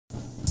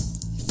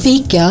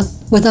Fika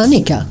with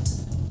Annika.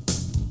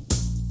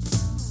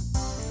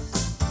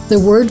 The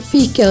word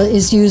fika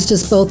is used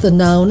as both a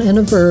noun and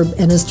a verb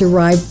and is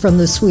derived from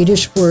the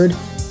Swedish word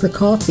for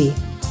coffee.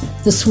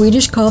 The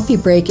Swedish coffee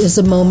break is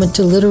a moment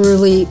to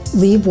literally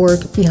leave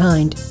work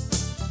behind.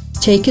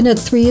 Taken at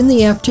 3 in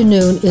the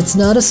afternoon, it's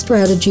not a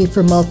strategy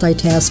for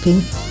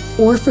multitasking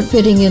or for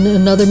fitting in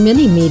another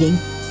mini meeting.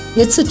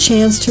 It's a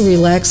chance to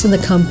relax in the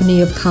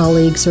company of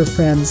colleagues or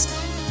friends.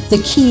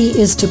 The key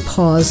is to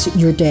pause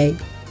your day.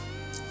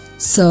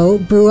 So,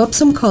 brew up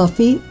some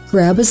coffee,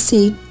 grab a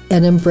seat,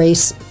 and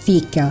embrace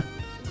fika.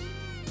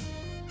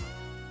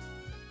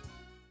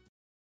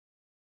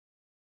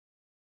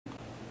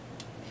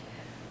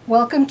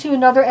 Welcome to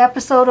another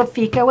episode of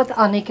Fika with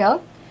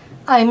Annika.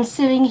 I'm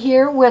sitting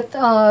here with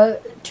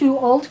two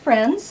old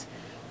friends,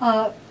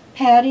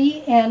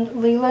 Patty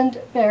and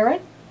Leland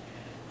Barrett.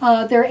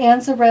 They're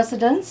Anza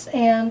residents,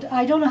 and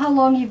I don't know how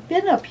long you've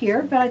been up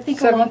here, but I think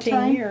a long time.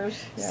 17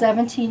 years. Yeah.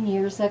 17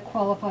 years, that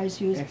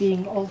qualifies you as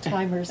being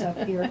old-timers up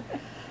here.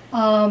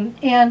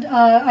 And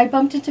I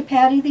bumped into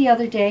Patty the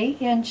other day,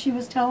 and she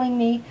was telling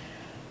me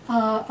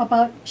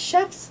about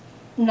chef's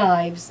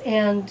knives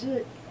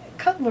and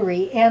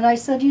cutlery, and I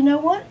said, you know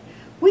what?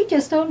 We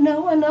just don't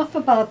know enough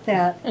about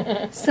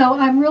that. So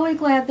I'm really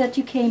glad that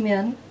you came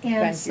in.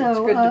 And Thank you. It's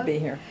good to be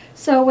here.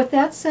 So with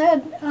that said,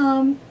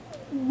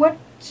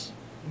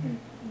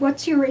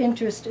 what's your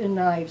interest in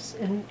knives,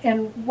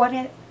 and what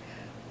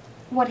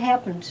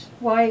happened?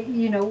 Why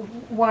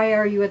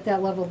are you at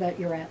that level that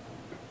you're at?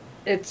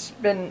 It's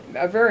been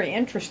a very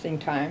interesting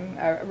time.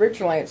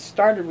 Originally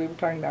we were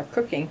talking about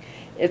cooking.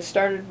 It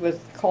started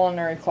with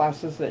culinary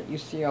classes at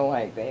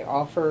UCLA. They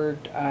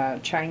offered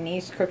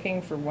Chinese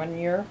cooking for 1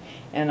 year,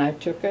 and I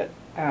took it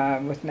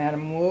with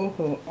Madame Wu,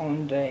 who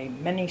owned a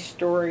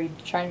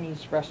many-storied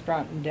Chinese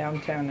restaurant in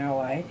downtown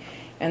LA,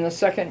 and the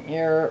second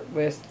year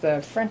with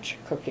French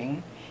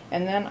cooking.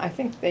 And then I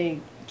think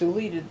they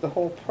deleted the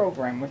whole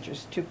program, which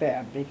is too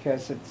bad,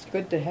 because it's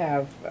good to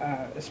have,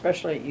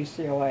 especially at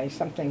UCLA,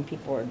 something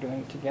people are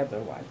doing together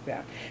like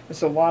that. It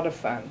was a lot of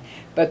fun.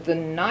 But the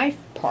knife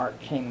part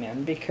came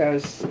in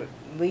because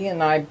Lee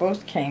and I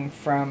both came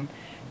from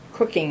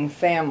cooking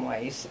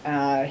families.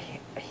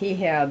 He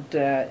had,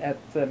 at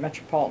the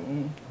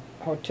Metropolitan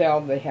Hotel,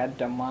 they had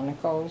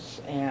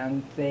Delmonico's,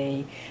 and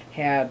they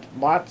had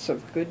lots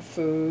of good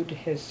food.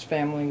 His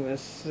family was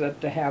said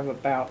to have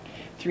about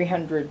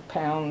 300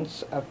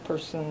 pounds a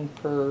person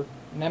per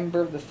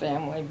member of the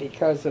family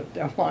because of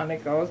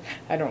Delmonico's.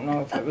 I don't know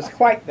if it was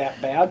quite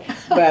that bad,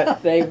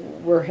 but they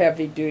were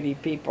heavy-duty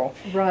people.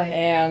 Right.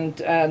 And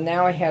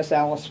now he has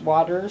Alice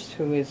Waters,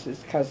 who is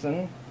his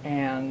cousin,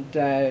 and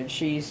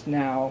she's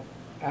now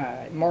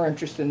more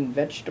interested in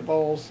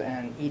vegetables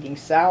and eating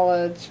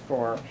salads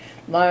for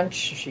lunch.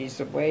 She's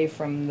away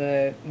from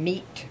the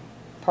meat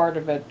part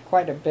of it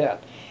quite a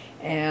bit.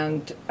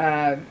 And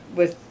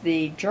with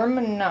the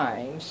German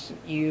knives,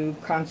 you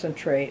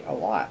concentrate a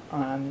lot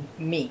on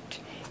meat.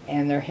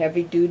 And they're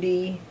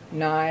heavy-duty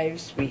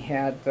knives. We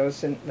had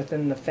those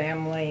within the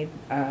family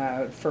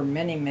for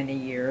many, many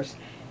years.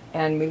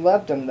 And we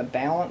loved them. The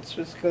balance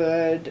was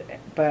good,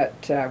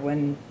 but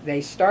when they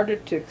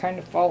started to kind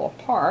of fall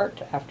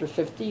apart after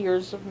 50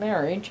 years of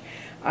marriage,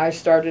 I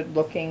started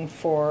looking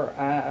for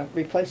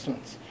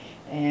replacements.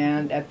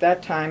 And at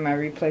that time, I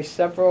replaced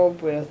several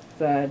with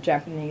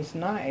Japanese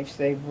knives.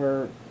 They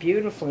were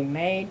beautifully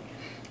made.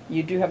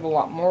 You do have a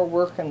lot more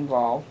work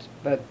involved,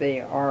 but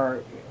they are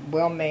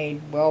well made,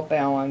 well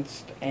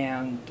balanced,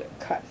 and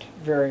cut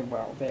very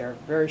well. They are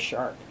very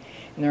sharp.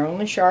 And they're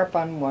only sharp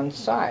on one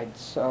side,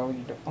 so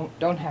you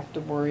don't have to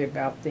worry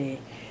about the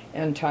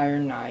entire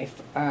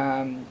knife.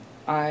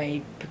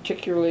 I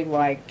particularly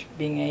liked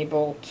being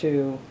able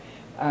to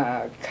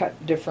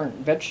cut different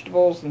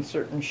vegetables in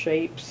certain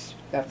shapes.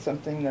 That's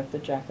something that the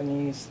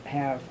Japanese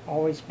have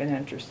always been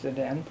interested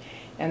in.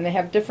 And they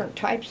have different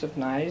types of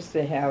knives.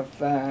 They have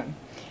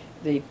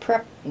the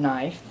prep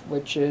knife,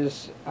 which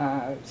is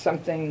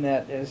something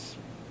that is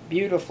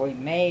beautifully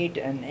made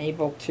and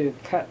able to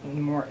cut in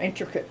more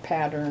intricate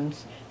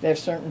patterns. They have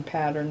certain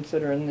patterns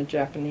that are in the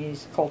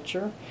Japanese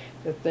culture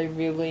that they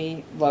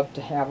really love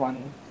to have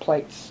on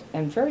plates,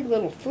 and very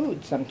little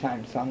food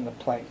sometimes on the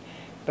plate.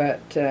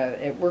 But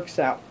it works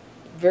out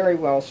very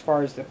well as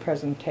far as the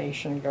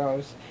presentation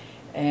goes.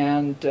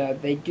 And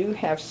they do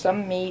have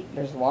some meat.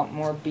 There's a lot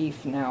more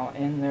beef now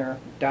in their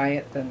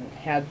diet than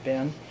had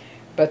been.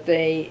 But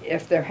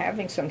if they're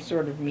having some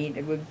sort of meat,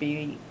 it would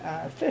be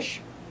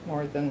fish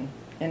more than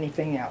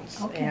anything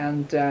else. Okay.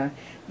 And the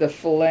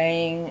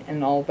filleting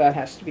and all that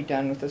has to be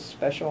done with a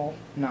special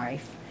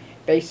knife.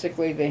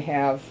 Basically, they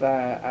have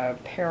a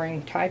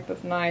paring type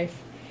of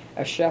knife,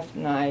 a chef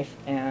knife,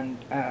 and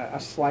a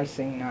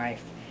slicing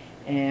knife.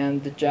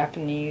 And the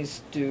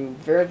Japanese do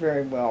very,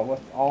 very well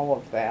with all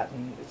of that,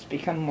 and it's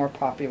become more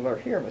popular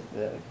here with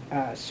the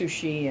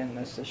sushi and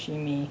the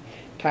sashimi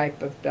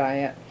type of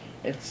diet.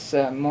 It's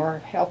more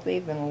healthy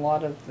than a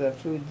lot of the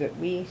food that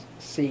we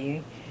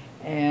see.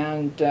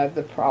 And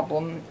the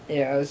problem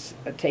is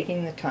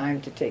taking the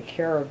time to take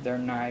care of their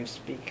knives,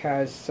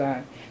 because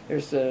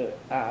there's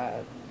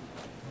a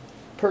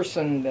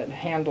person that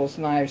handles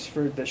knives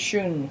for the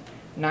Shun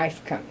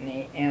Knife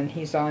Company, and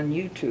he's on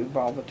YouTube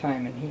all the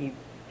time, and he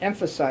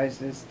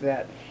emphasizes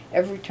that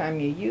every time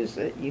you use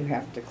it, you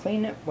have to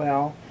clean it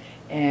well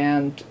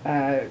and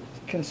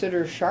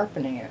consider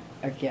sharpening it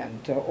again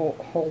to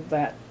hold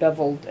that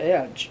beveled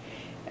edge.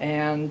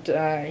 And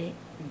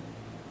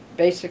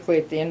basically,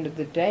 at the end of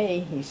the day,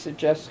 he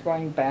suggests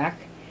going back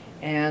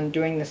and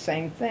doing the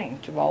same thing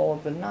to all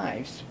of the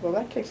knives. Well,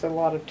 that takes a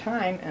lot of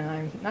time, and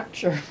I'm not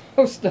sure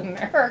most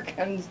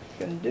Americans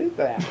can do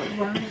that.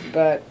 Right.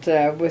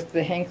 But with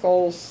the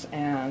Henkels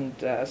and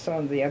some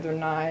of the other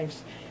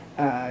knives,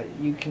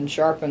 you can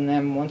sharpen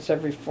them once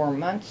every 4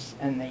 months,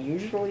 and they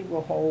usually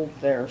will hold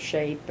their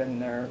shape,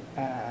 and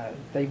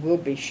they will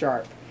be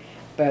sharp.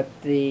 But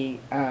the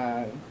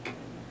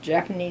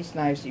Japanese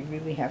knives, you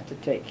really have to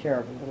take care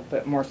of a little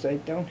bit more so they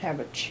don't have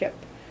a chip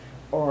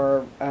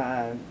or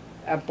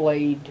a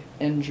blade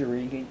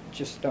injury. You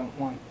just don't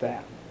want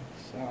that.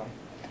 So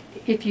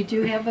If you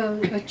do have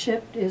a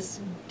chip,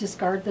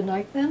 discard the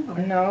knife then? Or?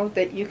 no,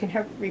 that you can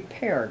have it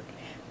repaired.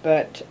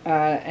 But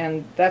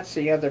and that's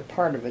the other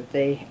part of it.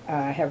 They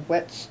have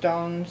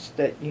whetstones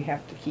that you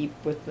have to keep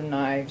with the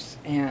knives,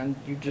 and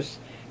you just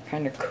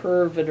kind of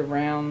curve it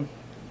around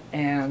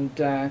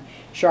and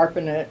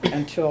sharpen it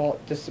until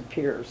it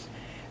disappears.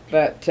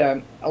 But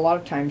a lot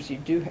of times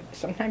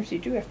sometimes you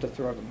do have to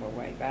throw them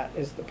away. That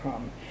is the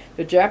problem.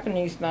 The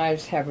Japanese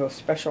knives have a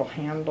special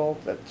handle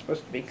that's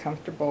supposed to be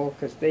comfortable,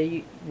 because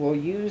they will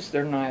use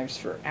their knives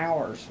for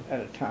hours at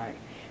a time,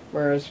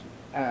 whereas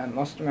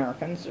most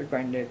Americans are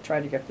going to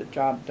try to get the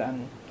job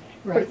done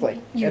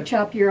quickly. You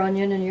chop your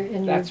onion and your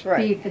That's right.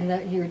 beef, and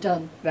that you're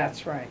done.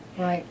 That's right.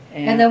 Right.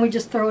 And And then we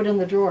just throw it in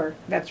the drawer.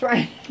 That's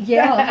right.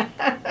 Yeah.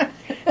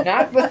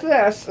 Not with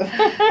this.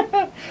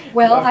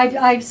 Well,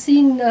 I've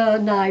seen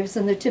knives,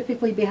 and they're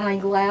typically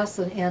behind glass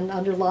and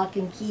under lock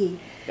and key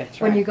That's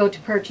when right. you go to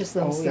purchase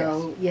them. Oh,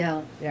 So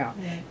yeah. Yeah.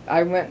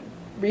 I went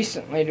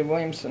recently to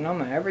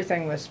Williams-Sonoma.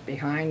 Everything was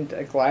behind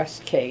a glass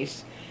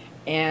case,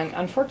 and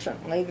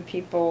unfortunately the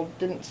people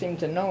didn't seem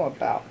to know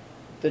about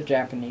the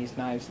Japanese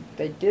knives.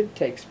 They did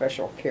take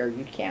special care.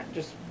 You can't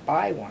just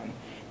buy one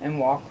and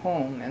walk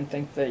home and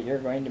think that you're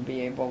going to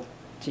be able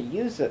to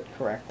use it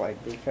correctly,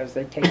 because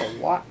they take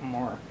a lot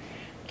more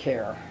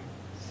care.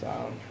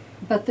 So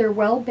But they're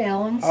well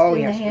balanced oh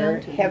in yes, the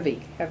very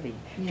hand. heavy,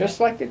 Yeah. just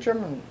like the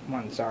German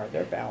ones are.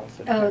 They're balanced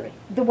and heavy.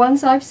 The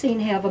ones I've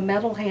seen have a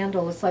metal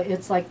handle. It's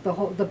like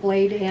the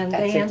blade and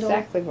That's the handle.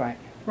 exactly right.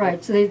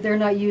 Right. So they're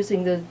not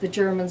using the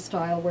German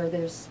style where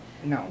there's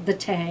No. the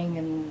tang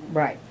and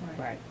Right.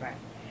 Right.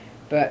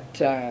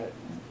 But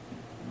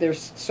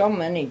there's so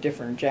many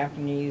different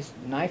Japanese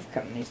knife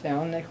companies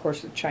now, and of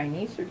course the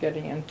Chinese are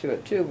getting into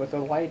it too with a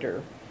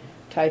lighter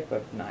type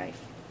of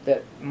knife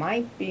that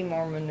might be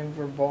more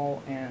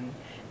maneuverable and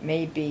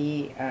may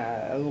be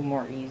a little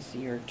more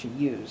easier to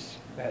use.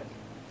 But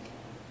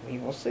we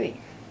will see.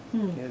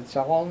 It's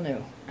all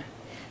new.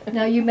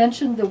 Now you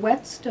mentioned the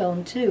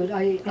whetstone too.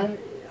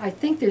 I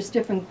think there's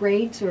different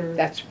grades or.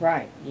 That's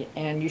right,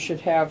 and you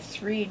should have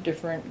 3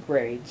 different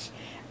grades.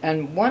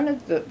 And one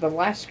of the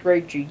last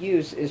grade you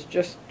use is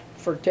just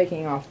for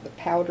taking off the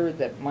powder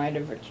that might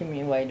have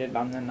accumulated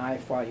on the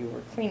knife while you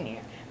were cleaning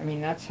it. I mean,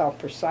 that's how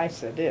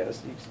precise it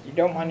is. You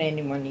don't want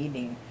anyone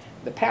eating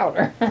the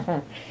powder.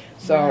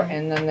 So, Right.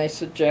 and then they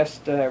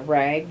suggest a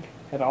rag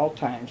at all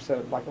times,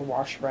 so like a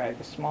wash rag,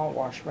 a small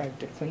wash rag,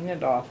 to clean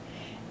it off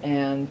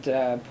and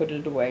put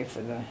it away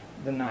for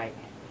the night.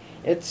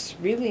 It's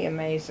really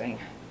amazing.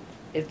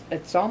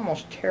 It's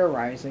almost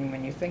terrorizing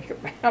when you think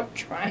about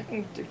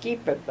trying to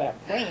keep it that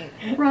clean.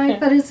 Right,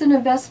 but it's an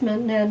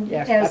investment, and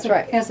Yes, as that's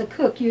right. as a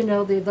cook, you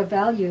know the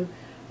value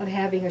of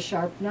having a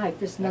sharp knife.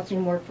 There's That's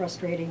nothing more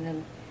frustrating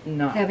than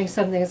Not. having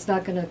something that's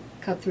not going to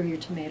cut through your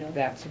tomato.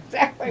 That's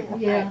exactly right.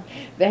 Yeah.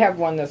 They have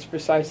one that's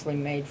precisely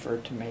made for a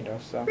tomato,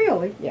 so.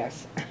 Really?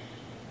 Yes.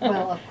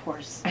 Well, of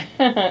course.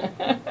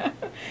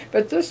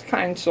 But this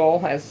kind soul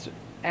has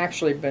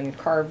actually been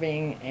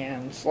carving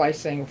and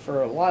slicing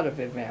for a lot of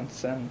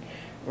events, and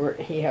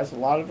he has a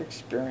lot of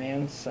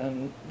experience,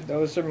 and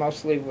those are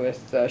mostly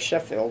with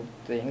Sheffield,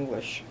 the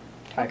English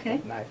type Okay.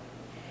 of knife.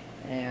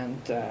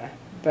 And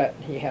but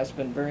he has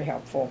been very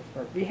helpful.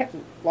 We have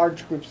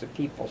large groups of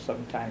people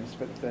sometimes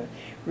with the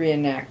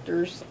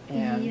reenactors,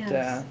 and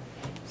Yes.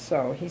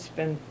 so he's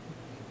been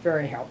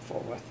very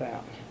helpful with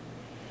that.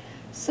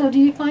 So, do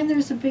you find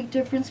there's a big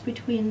difference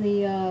between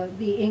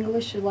the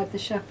English, like the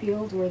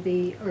Sheffield,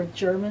 or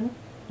German?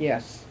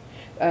 Yes.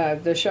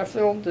 The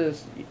Sheffield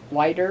is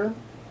lighter.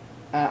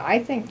 I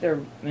think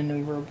they're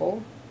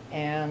maneuverable,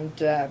 and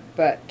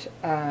but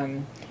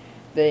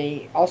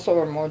they also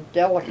are more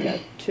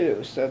delicate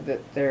too, so that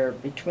they're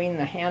between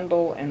the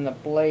handle and the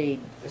blade.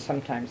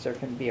 Sometimes there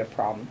can be a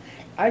problem.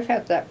 I've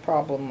had that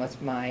problem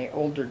with my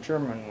older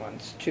German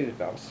ones too,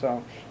 though.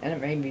 So, and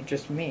it may be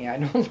just me. I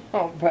don't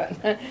know,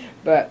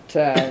 but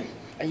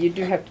you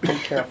do have to be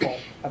careful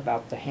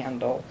about the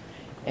handle.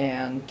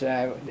 And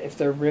if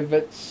they're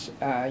rivets,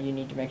 you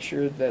need to make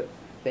sure that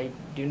they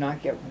do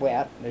not get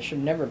wet. They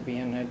should never be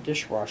in a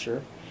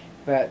dishwasher.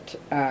 But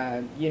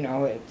you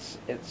know,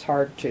 it's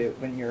hard to,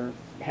 when you're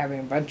having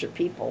a bunch of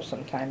people,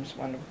 sometimes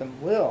one of them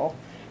will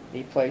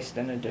be placed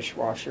in a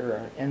dishwasher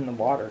or in the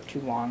water too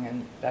long,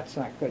 and that's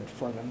not good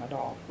for them at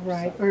all.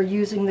 Right, So, or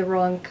using the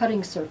wrong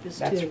cutting surface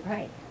that's too.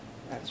 right.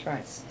 That's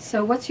right.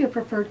 So what's your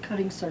preferred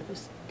cutting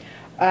surface?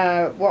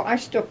 Well, I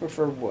still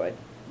prefer wood,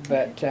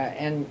 but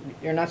and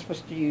you're not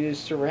supposed to use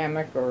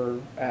ceramic or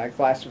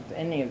glass with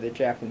any of the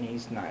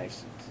Japanese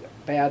knives. It's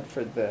bad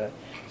for the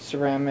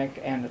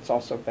ceramic, and it's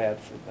also bad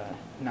for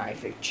the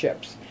knife. It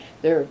chips.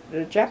 The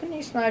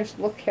Japanese knives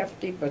look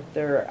hefty, but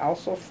they're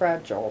also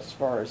fragile as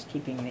far as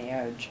keeping the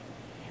edge.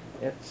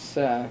 It's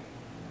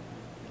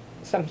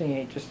something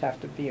you just have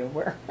to be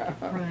aware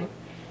of. Right.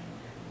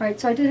 Right,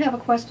 so I did have a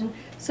question.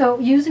 So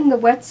using the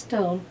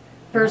whetstone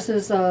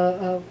versus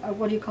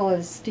what do you call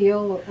it,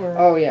 steel or?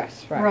 Oh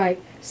yes, right.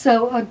 Right.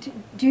 So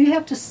do you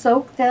have to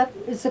soak that?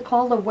 Is it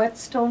called a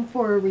whetstone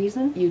for a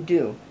reason? You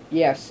do,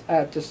 yes,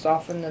 to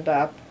soften it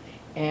up,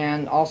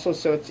 and also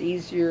so it's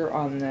easier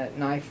on the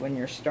knife when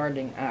you're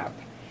starting up.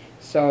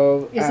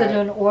 So Is it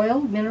an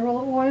oil,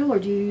 mineral oil, or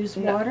do you use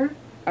No. water?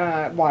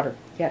 Water,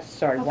 yes,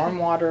 sorry, Okay. warm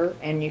water,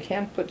 and you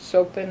can put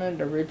soap in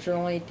it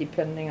originally,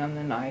 depending on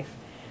the knife,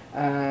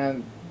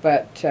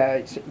 but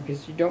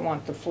because you don't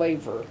want the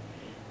flavor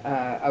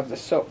of the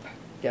soap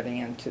getting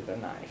into the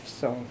knife.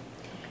 So,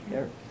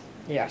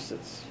 yes,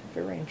 it's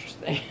very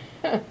interesting.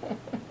 Okay.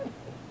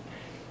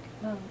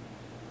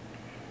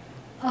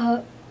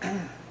 All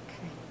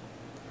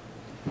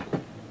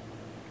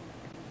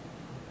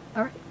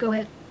right, go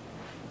ahead.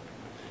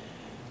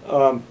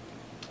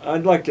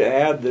 I'd like to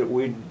add that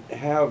we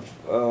have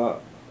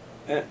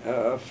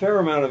a fair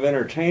amount of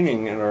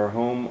entertaining in our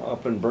home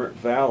up in Burnt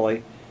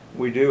Valley.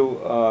 We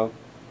do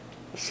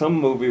some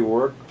movie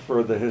work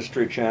for the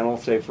History Channel,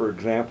 say for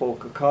example,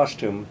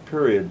 costume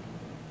period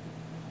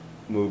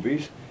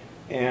movies,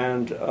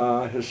 and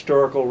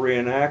historical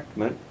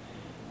reenactment,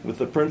 with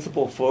the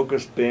principal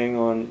focus being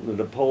on the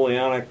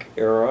Napoleonic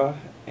era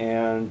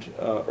and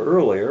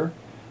earlier,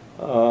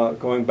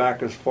 going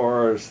back as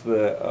far as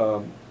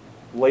the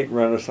late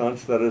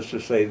Renaissance, that is to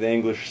say the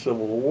English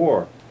Civil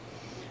War.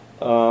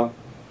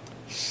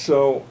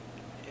 So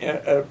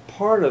a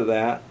part of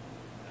that,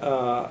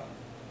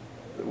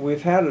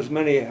 we've had as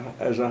many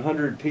as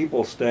 100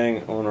 people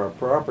staying on our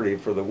property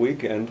for the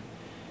weekend.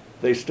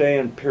 They stay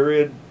in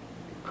period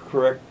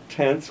correct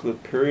tents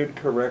with period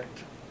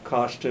correct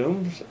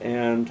costumes,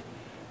 and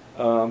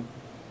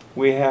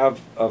we have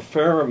a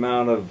fair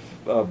amount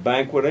of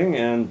banqueting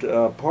and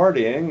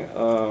partying.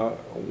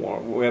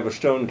 We have a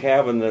stone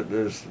cabin that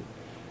is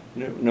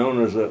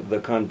known as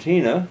the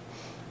cantina,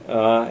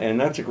 and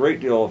that's a great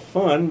deal of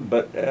fun.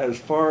 But as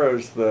far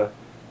as the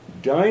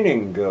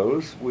dining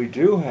goes, we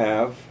do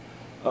have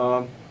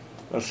a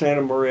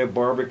Santa Maria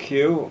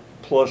barbecue,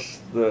 plus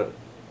the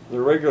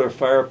regular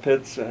fire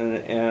pits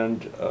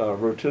and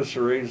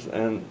rotisseries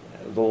and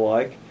the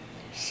like.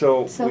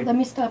 So let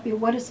me stop you.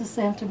 What is a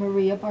Santa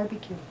Maria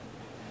barbecue?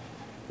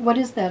 What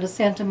is that, a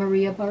Santa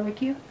Maria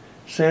barbecue?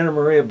 Santa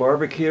Maria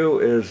barbecue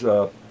is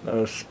a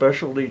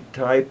specialty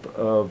type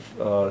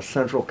of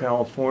Central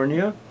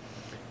California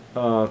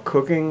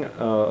cooking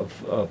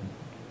of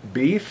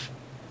beef,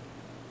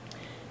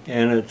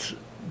 and it's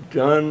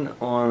done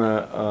on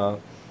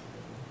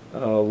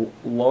a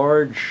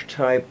large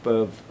type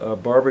of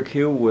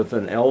barbecue with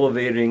an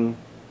elevating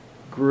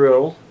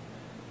grill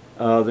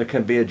that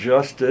can be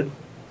adjusted.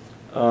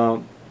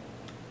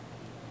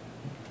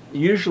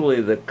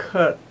 Usually the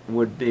cut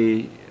would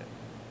be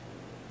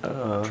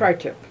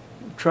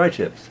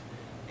tri-tips,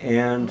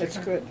 and It's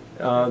good.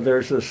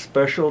 there's a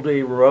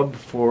specialty rub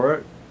for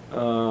it.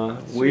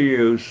 We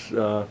use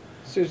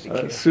Suzy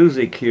Q.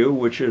 Suzy Q,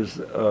 which is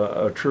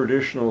a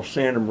traditional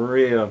Santa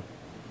Maria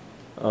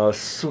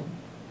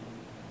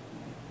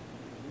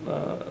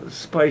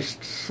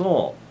spiced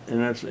salt,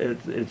 and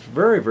it's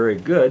very, very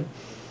good.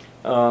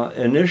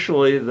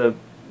 Initially, the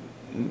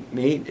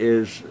meat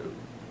is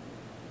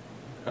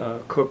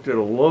cooked at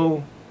a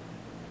low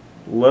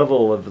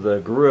level of the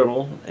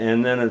griddle,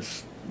 and then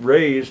it's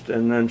raised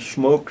and then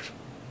smoked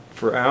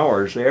for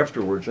hours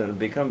afterwards, and it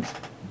becomes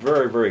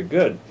very, very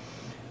good.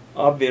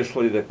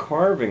 Obviously, the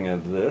carving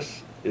of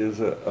this is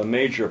a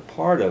major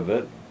part of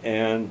it,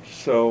 and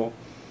so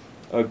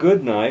a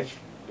good knife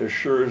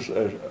assures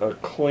a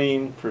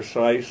clean,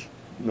 precise,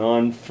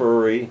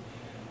 non-furry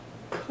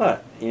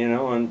cut,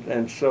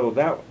 and so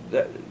that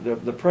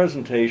the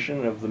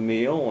presentation of the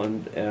meal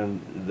and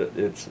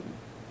it's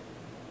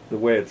the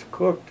way it's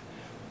cooked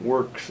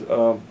works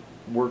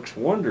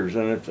wonders,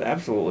 and it's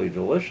absolutely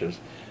delicious.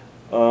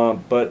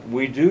 But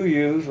we do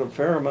use a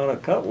fair amount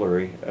of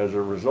cutlery as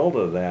a result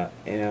of that,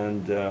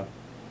 and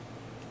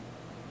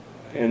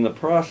in the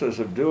process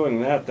of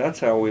doing that,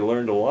 that's how we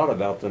learned a lot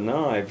about the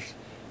knives.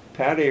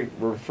 Patty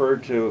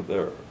referred to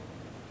the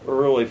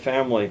early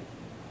family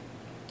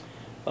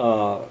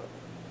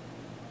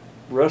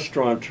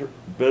restaurant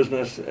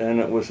business, and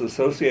it was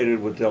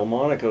associated with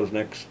Delmonico's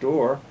next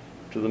door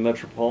to the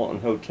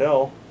Metropolitan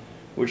Hotel,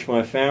 which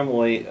my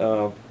family,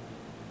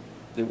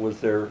 it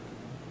was their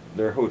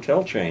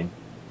hotel chain.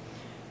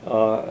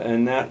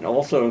 And that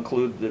also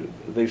included,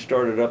 they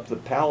started up the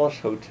Palace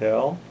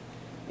Hotel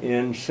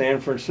in San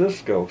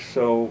Francisco.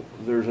 So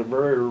there's a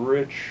very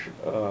rich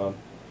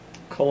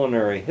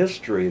culinary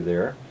history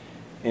there,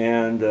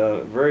 and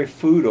very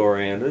food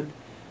oriented.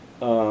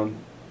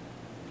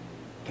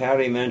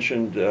 Patty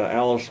mentioned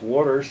Alice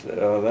Waters.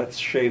 That's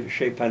Chez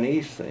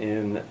Panisse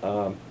in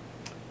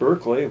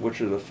Berkeley,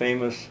 which is a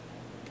famous.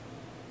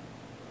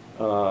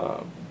 I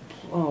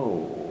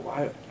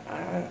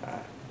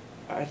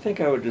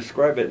think I would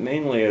describe it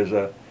mainly as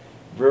a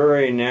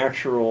very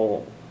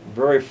natural,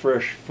 very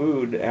fresh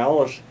food.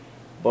 Alice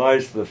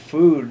buys the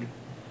food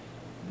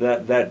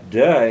that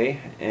day,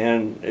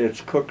 and it's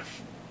cooked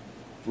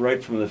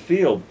right from the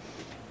field,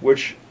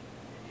 which,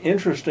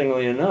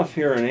 interestingly enough,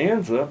 here in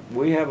Anza,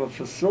 we have a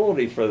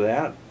facility for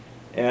that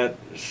at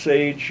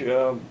Sage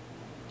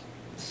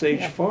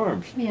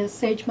Farms. Yeah,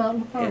 Sage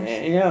Mountain Farms.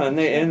 Yeah, and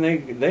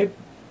they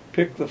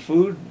pick the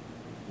food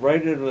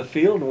right in the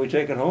field, and we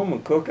take it home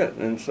and cook it.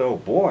 And so,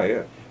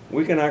 boy,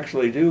 we can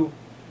actually do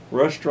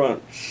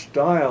restaurant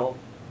style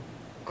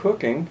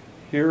cooking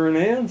here in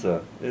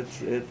Anza. It's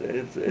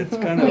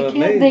kind of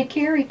amazing. They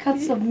carry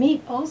cuts of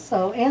meat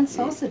also, and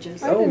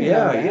sausages. Oh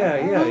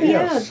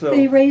yeah. So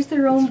they raise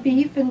their own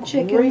beef and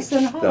chickens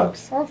and stuff.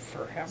 hogs. Oh,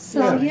 for heaven's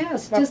So sake.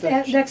 yes, Love just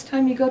the next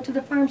time you go to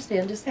the farm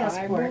stand, just ask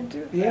I for will it.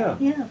 do that. Yeah,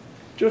 Yeah.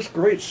 just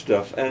great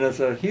stuff, and it's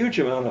a huge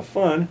amount of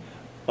fun.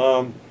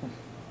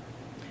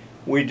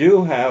 We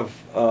do have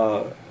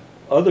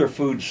other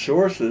food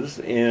sources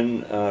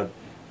in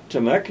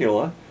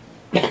Temecula.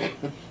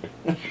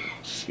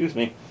 Excuse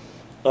me.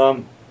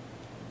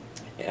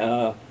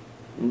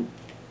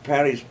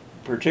 Patty's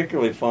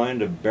particularly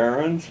fond of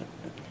Barron's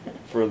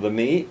for the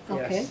meat,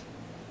 Okay. Yes.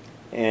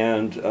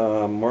 and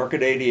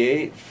Market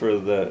 88 for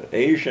the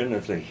Asian.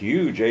 It's a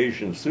huge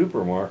Asian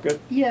supermarket.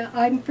 Yeah,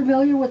 I'm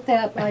familiar with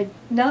that.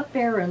 Not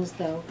Barron's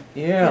though.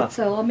 Yeah.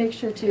 So I'll make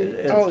sure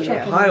to. Oh, check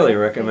yeah. on Highly that.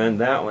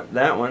 recommend that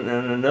one,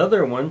 and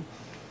another one.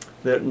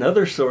 That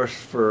another source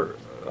for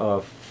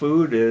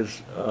food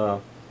is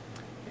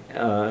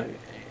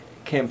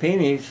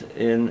Campini's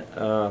in.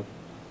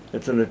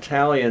 It's an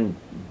Italian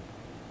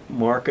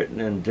market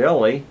in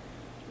Delhi,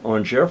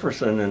 on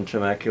Jefferson in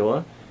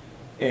Temecula,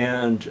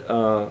 and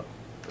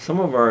some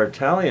of our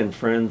Italian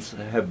friends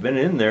have been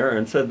in there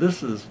and said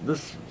this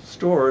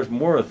store is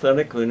more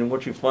authentic than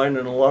what you find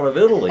in a lot of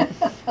Italy.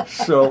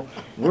 So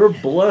we're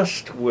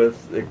blessed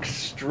with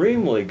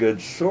extremely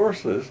good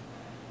sources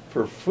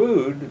for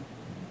food,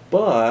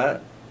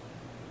 but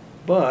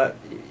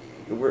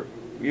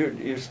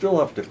you still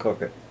have to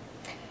cook it.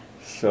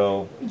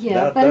 So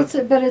Yeah, that's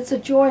but it's a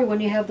joy when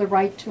you have the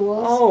right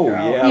tools. oh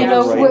yeah, You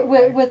know,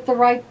 right. with the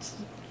right.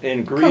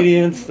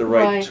 Ingredients, the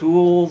right Right.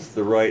 tools,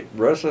 the right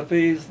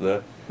recipes,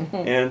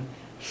 and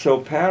so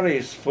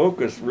Patty's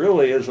focus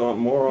really is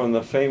more on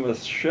the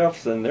famous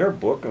chefs and their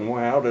book and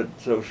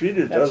so she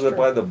just That's does it true.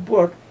 by the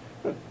book.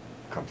 It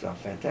comes out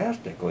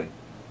fantastically.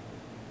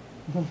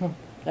 And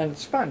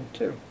it's fun,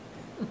 too.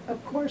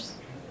 Of course,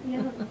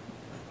 yeah.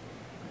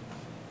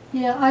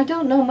 Yeah, I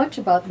don't know much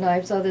about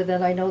knives other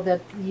than I know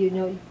that,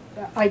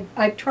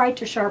 I've tried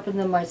to sharpen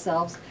them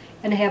myself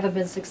and haven't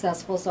been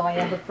successful, so I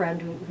have a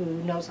friend who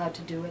knows how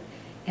to do it,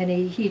 and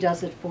he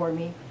does it for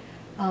me.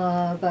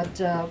 But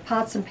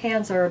pots and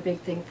pans are a big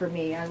thing for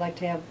me. I like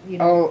to have,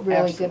 Oh,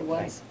 really good absolutely.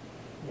 ones.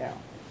 Yeah.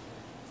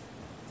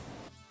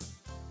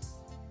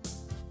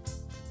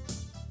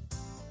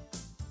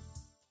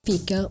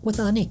 Fika with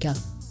Annika.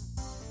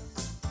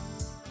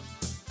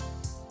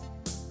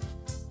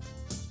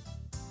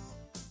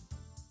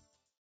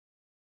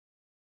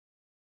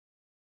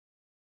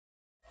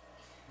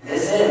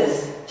 This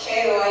is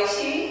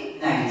KOIT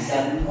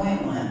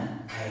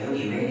 97.1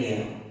 Coyote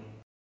Radio.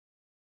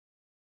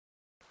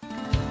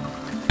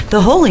 The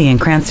Holy and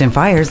Cranston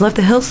fires left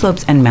the hill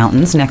slopes and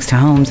mountains next to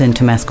homes in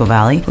Temescal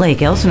Valley,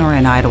 Lake Elsinore,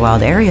 and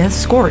Idlewild areas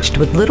scorched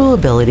with little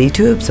ability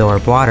to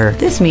absorb water.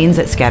 This means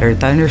that scattered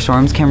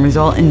thunderstorms can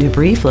result in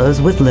debris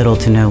flows with little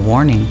to no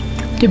warning.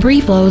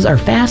 Debris flows are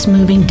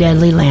fast-moving,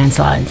 deadly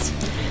landslides.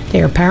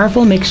 They are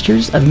powerful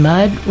mixtures of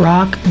mud,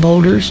 rock,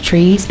 boulders,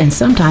 trees, and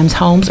sometimes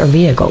homes or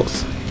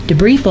vehicles.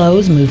 Debris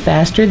flows move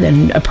faster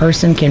than a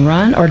person can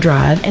run or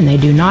drive, and they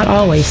do not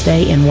always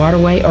stay in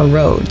waterway or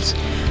roads.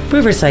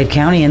 Riverside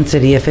County and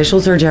city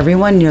officials urge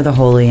everyone near the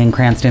Holy and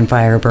Cranston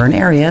fire burn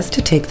areas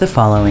to take the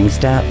following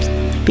steps.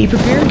 Be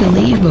prepared to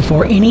leave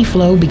before any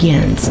flow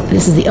begins.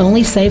 This is the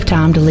only safe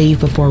time to leave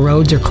before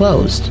roads are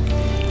closed.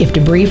 If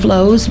debris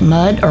flows,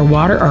 mud, or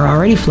water are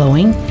already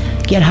flowing,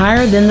 get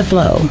higher than the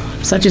flow,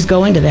 such as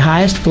going to the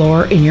highest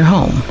floor in your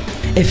home.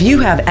 If you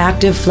have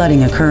active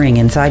flooding occurring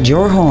inside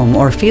your home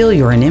or feel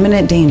you're in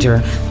imminent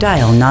danger,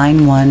 dial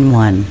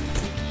 911.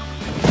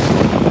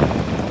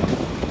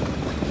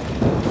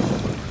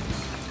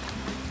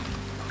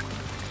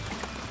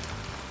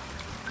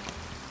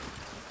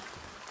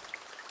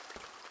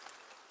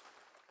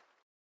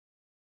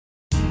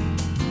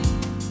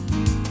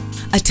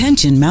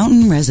 Attention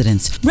mountain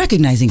residents.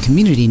 Recognizing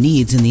community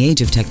needs in the age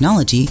of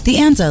technology, the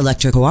Anza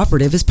Electric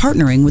Cooperative is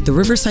partnering with the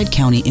Riverside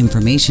County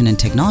Information and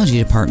Technology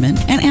Department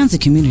and Anza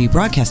Community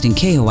Broadcasting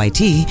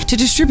KOYT to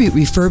distribute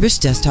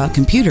refurbished desktop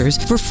computers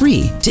for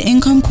free to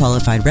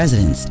income-qualified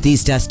residents.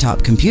 These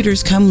desktop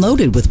computers come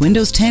loaded with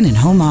Windows 10 and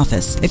Home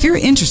Office. If you're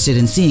interested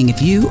in seeing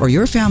if you or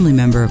your family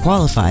member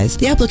qualifies,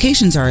 the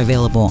applications are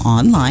available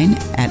online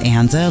at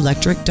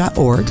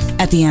anzaelectric.org,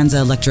 at the Anza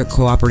Electric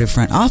Cooperative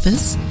Front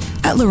Office,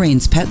 at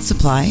Lorraine's Pet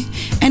Supply,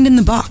 and in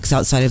the box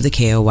outside of the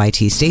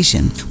KOYT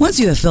station. Once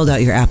you have filled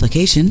out your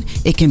application,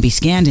 it can be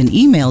scanned and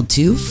emailed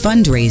to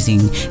fundraising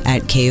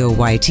at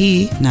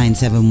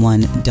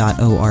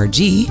koyt971.org.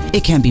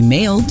 It can be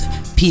mailed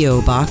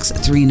P.O. Box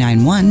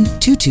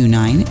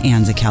 391-229,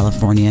 Anza,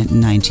 California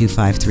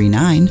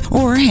 92539,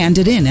 or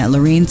handed in at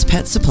Lorraine's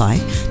Pet Supply,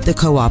 the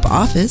co-op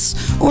office,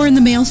 or in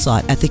the mail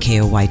slot at the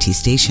KOYT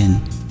station.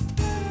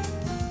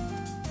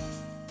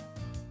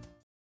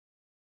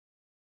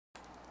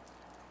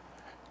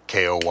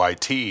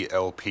 KOYT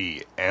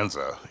LP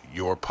Anza,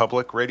 your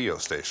public radio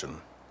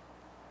station.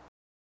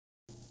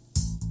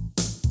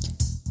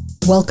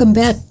 Welcome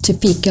back to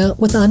Fika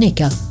with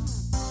Annika.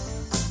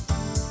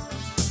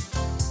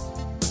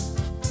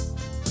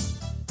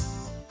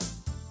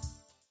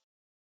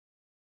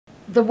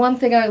 The one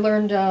thing I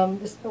learned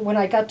when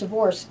I got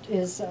divorced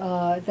is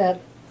that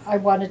I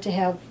wanted to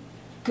have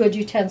good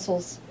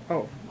utensils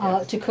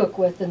Yes. to cook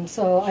with, and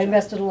so I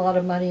invested a lot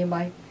of money in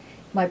my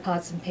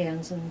pots and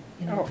pans, and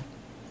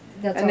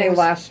that's And they always,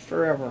 last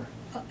forever.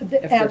 they're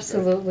good.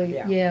 absolutely,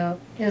 Yeah. yeah.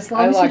 As I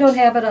long as you like- don't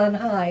have it on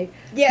high,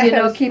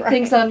 Yes, keep right.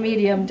 things on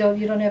medium.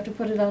 You don't have to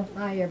put it on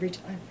high every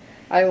time.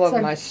 I love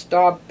So- my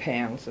Staub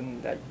pans,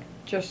 and they're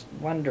just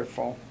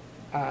wonderful.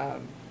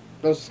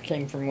 Those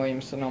came from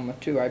Williams-Sonoma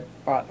too. I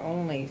bought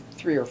only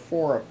 3 or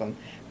 4 of them,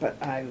 but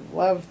I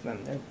love them.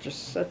 They're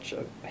just such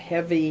a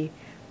heavy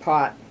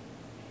pot.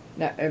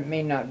 Now, it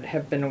may not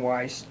have been a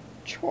wise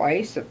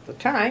choice at the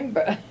time,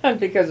 but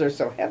because they're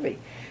so heavy.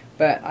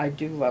 But I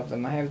do love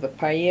them. I have the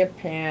paella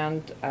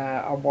pan,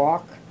 a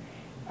wok,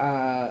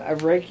 a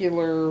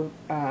regular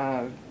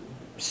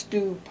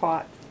stew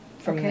pot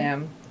from Okay.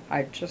 them.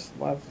 I just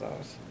love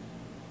those.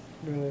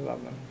 Really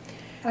love them.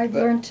 I've But-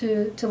 learned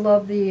to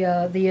love the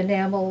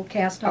enamel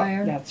cast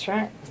iron, That's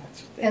right.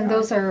 That's what they and are.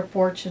 those are a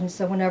fortune.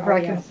 So whenever Oh,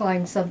 I can yes.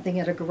 find something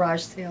at a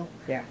garage sale,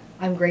 Yeah.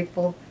 I'm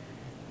grateful.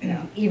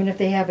 Yeah. Even if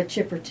they have a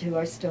chip or two,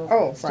 I still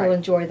Oh, still right.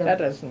 enjoy them. That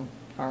doesn't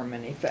harm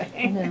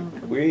anything. No.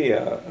 We,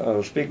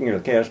 speaking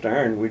of cast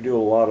iron, we do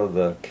a lot of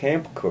the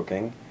camp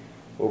cooking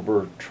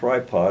over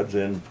tripods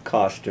in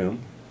costume,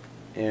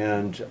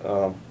 and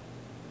well,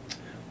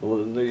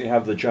 they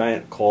have the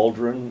giant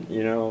cauldron,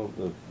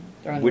 the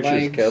On witch's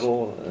legs.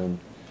 kettle, and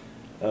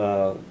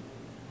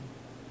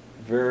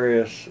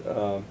various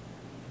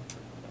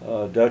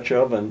Dutch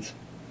ovens.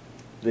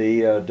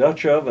 The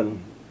Dutch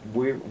oven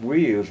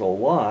we use a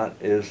lot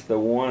is the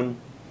one,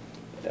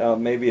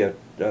 maybe a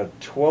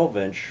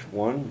 12-inch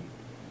one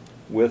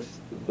with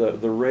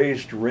the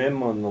raised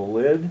rim on the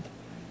lid.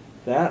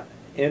 That,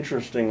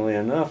 interestingly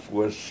enough,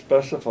 was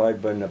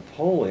specified by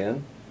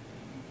Napoleon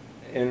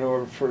in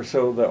order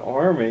so the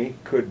army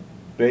could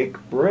bake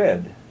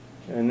bread,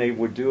 and they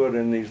would do it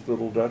in these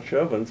little Dutch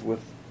ovens with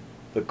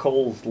the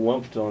coals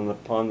lumped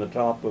upon the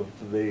top of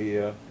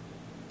the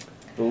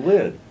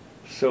lid.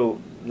 So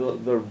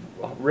the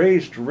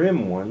raised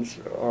rim ones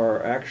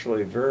are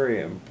actually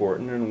very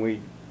important, and we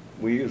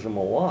use them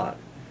a lot.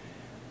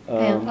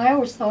 And I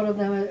always thought of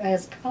them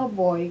as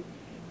cowboy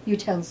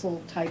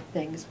utensil type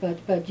things,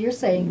 but you're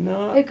saying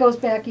Not- it goes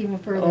back even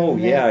further Oh,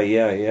 than yeah, that.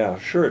 yeah,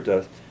 sure it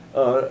does.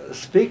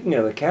 Speaking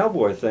of the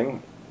cowboy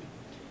thing,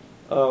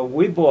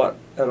 we bought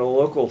at a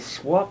local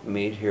swap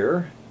meet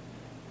here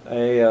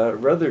a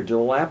rather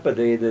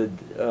dilapidated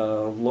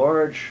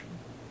large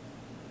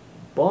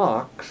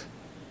box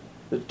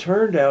that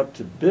turned out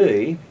to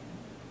be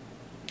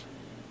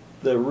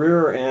the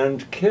rear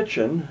end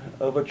kitchen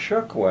of a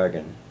chuck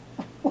wagon.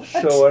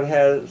 So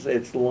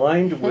it's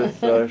lined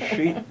with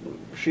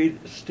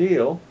sheet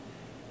steel,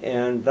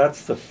 and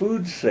that's the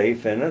food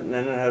safe in it, and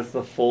then it has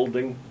the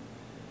folding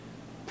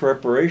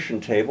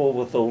preparation table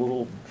with the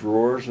little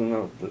drawers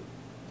and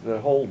the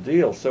whole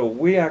deal. So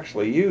we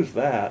actually use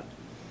that.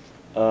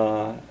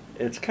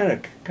 It's kind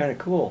of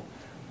cool,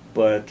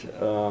 but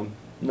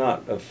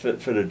not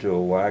fitted to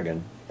a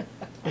wagon.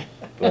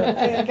 But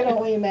I can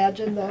only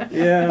imagine though.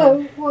 Yeah.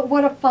 But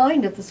what a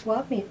find at the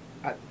swap meet.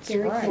 That's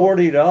Very right. cool.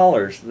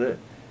 $40.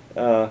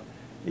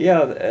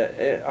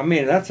 I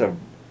mean that's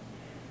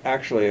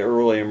actually an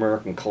early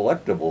American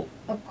collectible.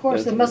 Of course,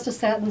 That's- it must have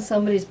sat in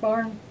somebody's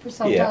barn for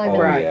some Yeah, time. oh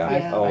Right.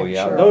 yeah, oh I'm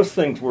yeah. sure. Those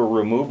things were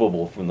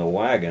removable from the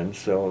wagon,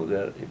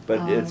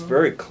 but it's Oh.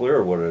 very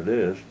clear what it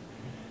is.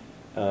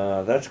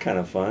 That's kind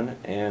of fun.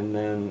 And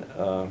then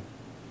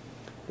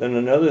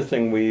another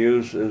thing we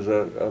use is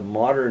a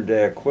modern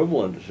day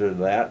equivalent to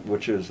that,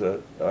 which is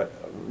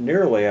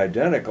nearly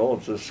identical.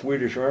 It's a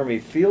Swedish Army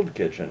field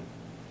kitchen,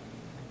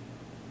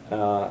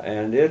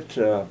 and we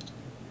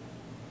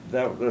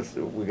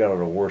got it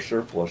at a war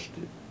surplus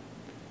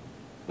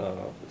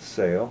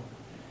sale,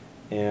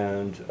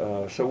 and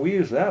so we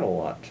use that a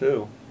lot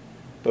too.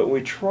 But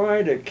we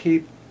try to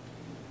keep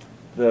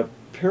the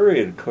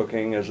period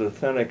cooking as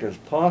authentic as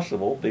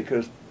possible,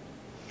 because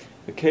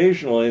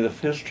occasionally the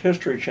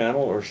History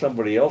Channel or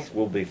somebody else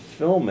will be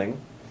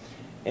filming,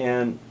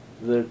 and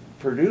the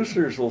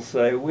producers will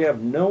say, we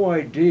have no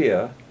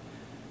idea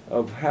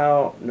of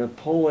how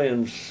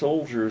Napoleon's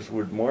soldiers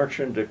would march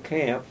into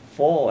camp,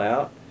 fall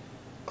out,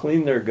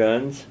 clean their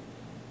guns,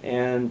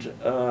 and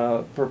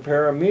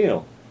prepare a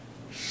meal.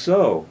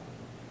 So,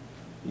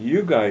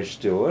 you guys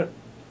do it,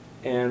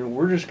 and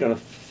we're just going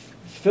to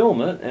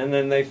film it, and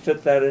then they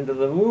fit that into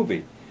the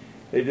movie.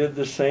 They did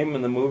the same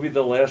in the movie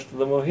The Last of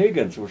the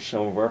Mohegans, which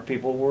some of our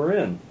people were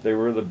in. They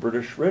were the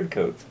British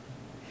Redcoats.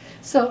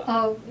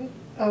 So,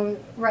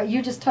 right,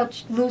 you just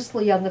touched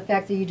loosely on the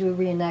fact that you do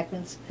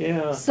reenactments.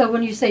 Yeah. So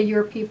when you say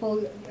your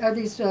people, are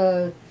these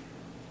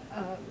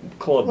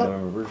Club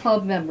members.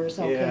 Club members,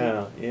 okay.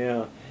 Yeah,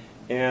 yeah.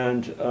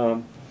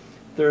 And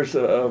there's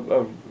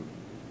a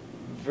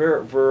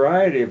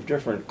variety of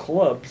different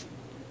clubs.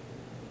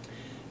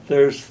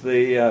 There's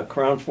the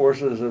Crown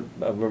Forces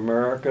of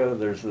America.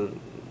 There's a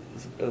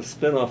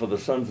spin-off of the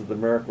Sons of the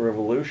American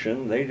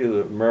Revolution. They do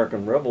the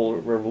American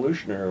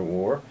Revolutionary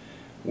War.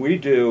 We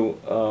do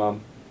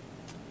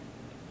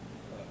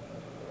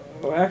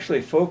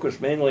actually focus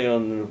mainly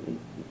on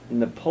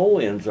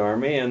Napoleon's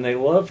army, and they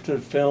love to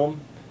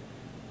film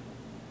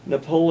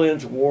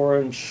Napoleon's war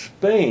in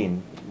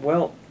Spain.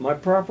 Well, my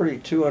property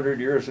 200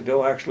 years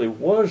ago actually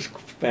was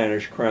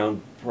Spanish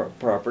Crown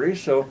property,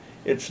 so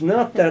it's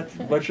not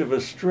that much of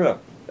a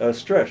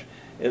stretch.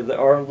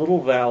 Our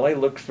little valley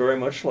looks very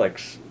much like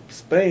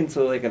Spain,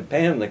 so they can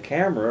pan the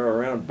camera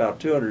around about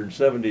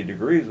 270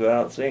 degrees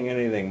without seeing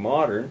anything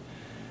modern.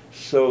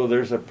 So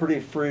there's a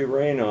pretty free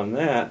rein on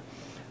that.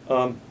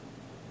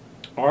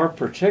 Our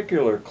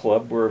particular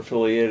club we're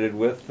affiliated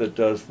with that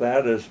does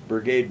that is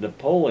Brigade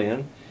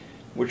Napoleon,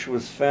 which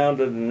was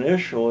founded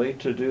initially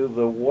to do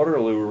the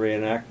Waterloo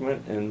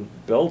reenactment in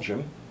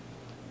Belgium,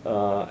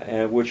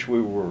 and which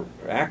we were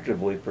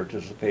actively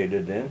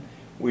participated in.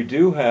 We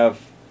do have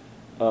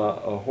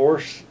a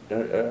horse,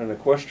 an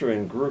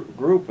equestrian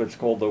group. It's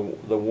called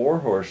the War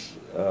Horse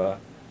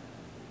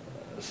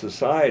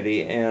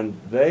Society, and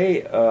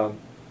they're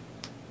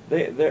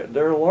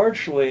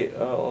largely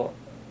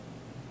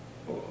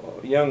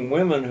young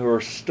women who are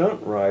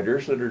stunt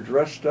riders that are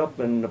dressed up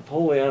in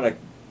Napoleonic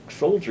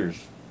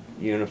soldiers'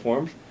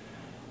 uniforms,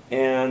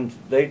 and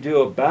they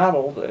do a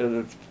battle.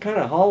 It's kind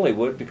of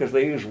Hollywood because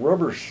they use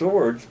rubber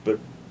swords, but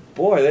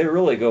boy, they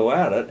really go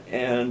at it.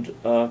 And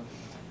of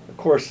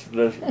course,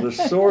 the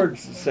sword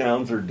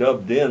sounds are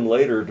dubbed in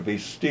later to be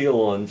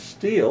steel on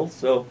steel,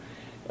 so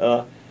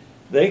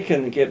they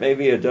can get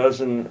maybe a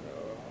dozen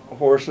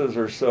horses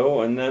or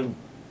so, and then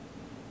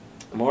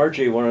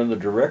Margie, one of the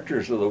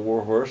directors of the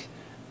War Horse,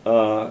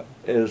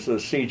 is a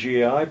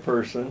CGI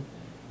person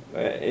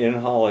in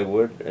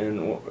Hollywood,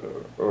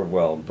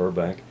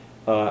 Burbank,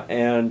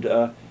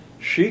 and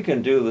she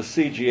can do the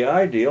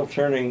CGI deal,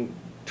 turning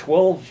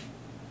 12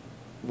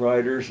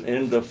 riders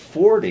into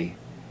 40.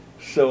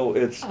 So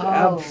it's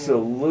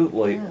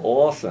absolutely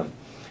awesome.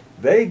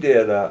 They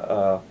did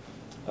a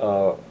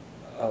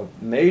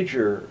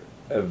major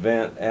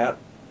event at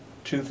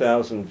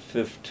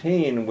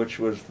 2015, which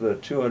was the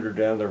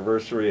 200th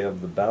anniversary of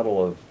the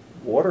Battle of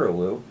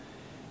Waterloo,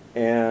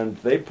 and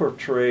they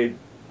portrayed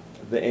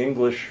the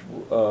English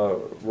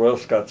Royal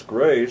Scots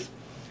Greys,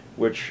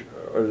 which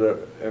are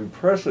the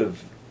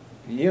impressive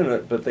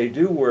unit, but they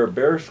do wear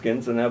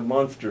bearskins and have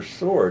monster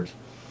swords.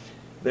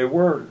 They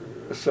were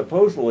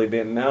supposedly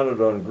being mounted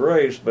on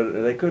greys, but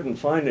they couldn't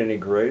find any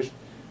greys,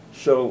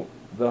 so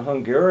the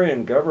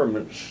Hungarian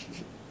government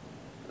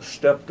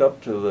stepped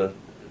up to the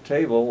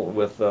table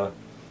with and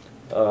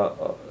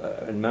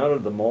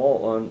mounted them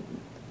all on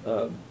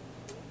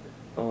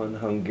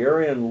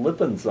Hungarian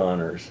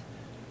Lipizaners.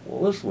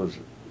 Well, this was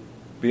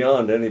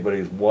beyond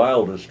anybody's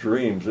wildest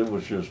dreams. It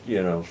was just,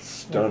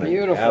 stunning,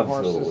 beautiful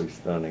absolutely horses.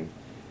 Stunning.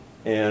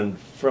 And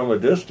from a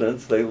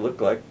distance, they look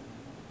like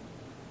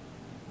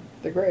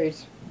The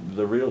Greys.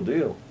 the real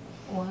deal.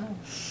 Wow.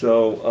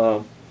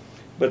 So,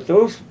 but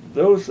those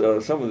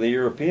some of the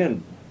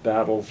European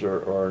battles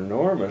are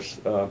enormous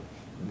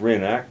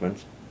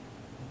reenactments.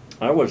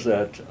 I was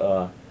at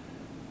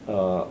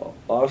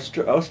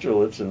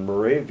Austerlitz in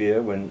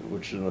Moravia,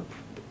 which is in the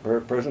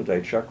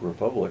present-day Czech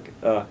Republic,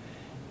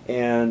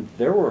 and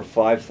there were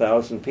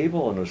 5,000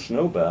 people in a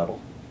snow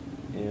battle,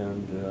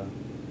 and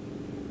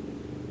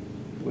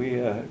we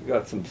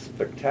got some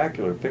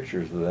spectacular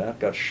pictures of that.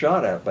 Got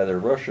shot at by the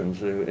Russians,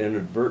 who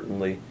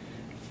inadvertently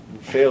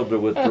failed to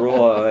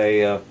withdraw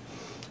a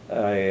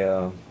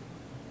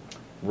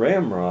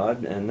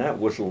ramrod, and that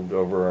whistled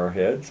over our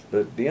heads.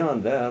 But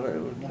beyond that,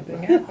 it was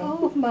Nothing happened.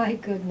 Oh my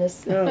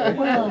goodness. Yeah.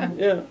 Wow.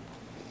 Yeah.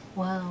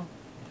 Wow.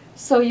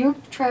 So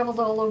you've traveled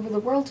all over the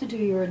world to do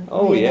your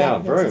Oh yeah,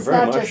 reenactments. very It's very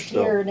not much just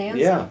so. here in Anza.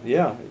 Yeah,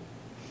 yeah.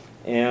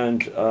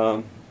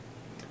 And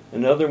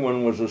another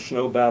one was a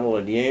snow battle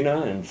at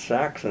Jena in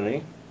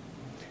Saxony,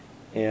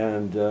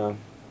 and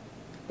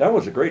that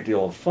was a great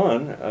deal of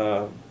fun.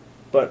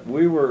 But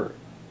we were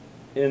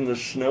in the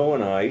snow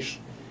and ice,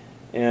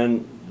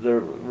 and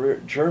the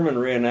German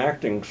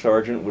reenacting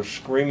sergeant was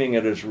screaming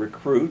at his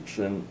recruits,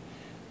 and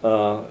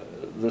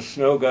the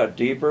snow got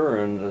deeper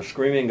and the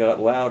screaming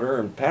got louder,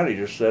 and Patty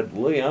just said,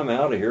 "Lee, I'm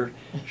out of here."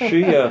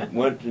 She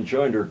went and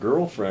joined her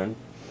girlfriend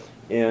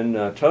in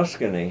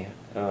Tuscany,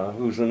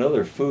 who's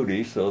another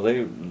foodie, so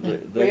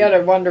they had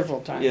a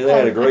wonderful time. Yeah, they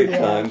had a great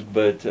time,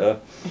 but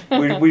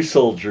we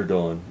soldiered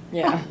on.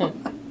 Yeah.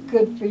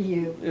 Good for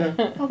you. Yeah.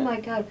 Oh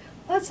my God,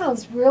 that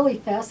sounds really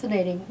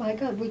fascinating. My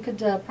God, we could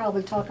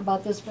probably talk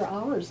about this for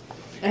hours.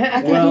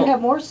 I think Well- you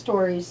have more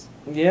stories.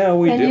 Yeah,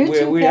 we And do. you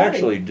too, We Patty.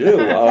 actually do.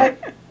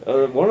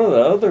 One of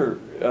the other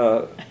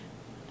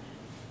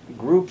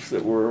groups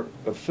that were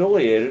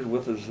affiliated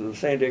with is the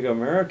San Diego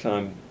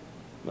Maritime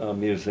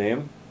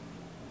Museum,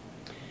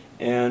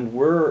 and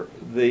we're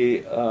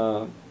the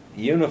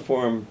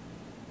uniform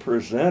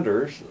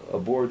presenters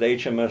aboard the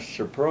HMS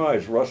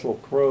Surprise, Russell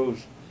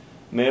Crowe's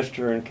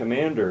Master and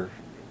Commander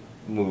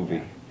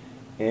movie.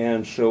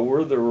 And so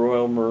we're the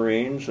Royal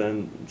Marines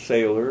and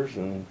sailors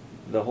and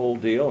the whole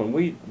deal, and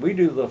we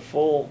do the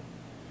full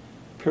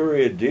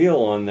period deal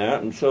on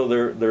that, and so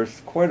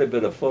there's quite a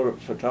bit of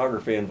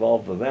photography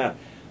involved with that.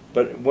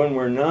 But when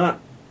we're not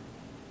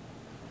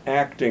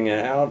acting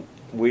it out,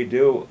 we're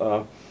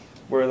the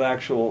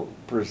actual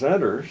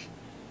presenters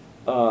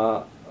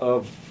for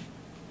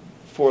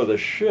the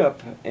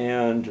ship,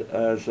 and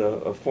as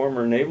a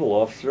former naval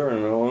officer and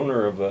an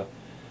owner of a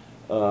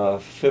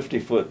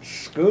 50-foot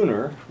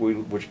schooner,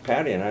 which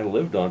Patty and I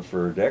lived on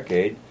for a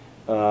decade,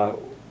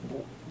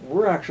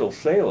 we're actual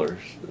sailors,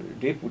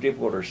 deep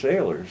water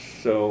sailors.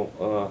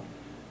 So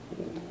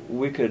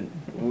we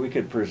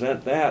could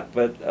present that,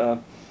 but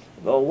a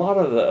lot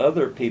of the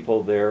other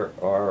people there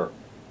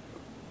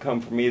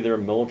come from either a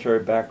military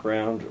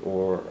background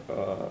or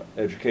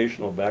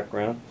educational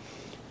background,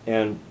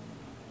 and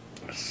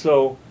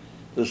so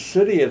the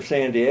city of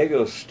San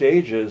Diego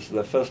stages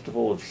the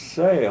Festival of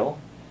Sail,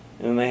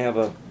 and they have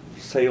a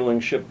sailing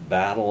ship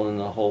battle and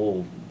the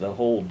whole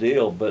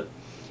deal. But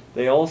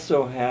they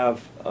also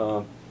have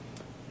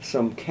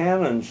some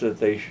cannons that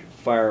they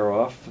fire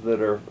off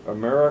that are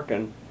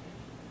American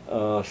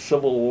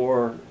Civil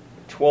War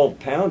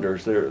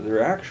 12-pounders.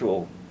 They're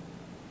actual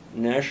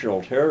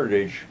National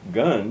Heritage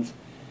guns,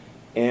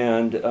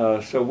 and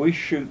so we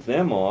shoot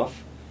them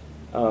off.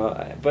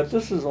 But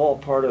this is all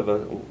part of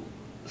a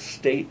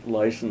state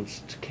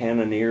licensed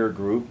cannoneer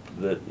group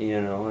that,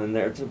 and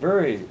it's a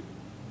very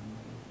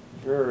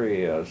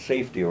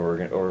safety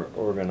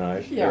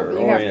organized. Yeah, or you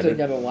oriented. have to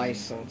get a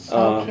license.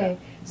 Okay.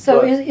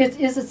 So but-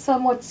 is it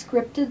somewhat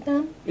scripted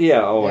then?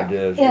 Yeah, Yeah. it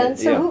is. And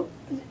so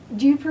yeah.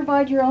 do you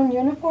provide your own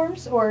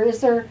uniforms, or is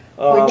there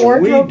a We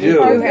wardrobe do.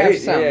 department? You have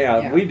some,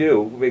 Yeah, yeah. we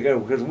do.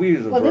 Because we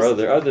use them Well, for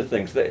this- other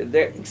things.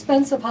 They,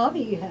 Expensive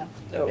hobby you have.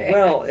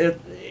 well,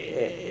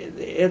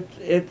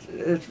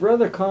 it's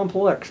rather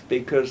complex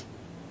because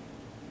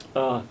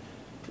a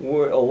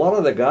lot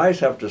of the guys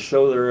have to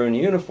sew their own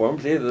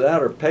uniforms. Either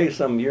that or pay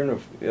some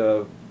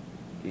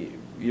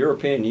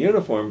European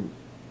uniform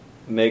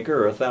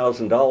maker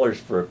 $1,000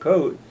 for a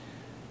coat.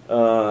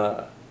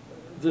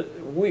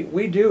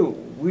 We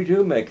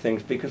do make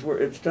things because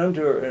it's done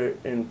to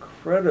an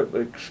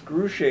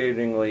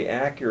excruciatingly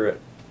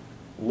accurate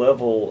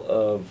level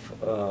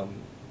of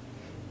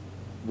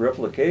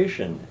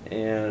replication,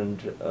 and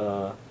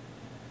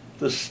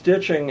the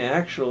stitching,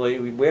 actually,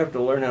 we have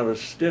to learn how to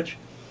stitch.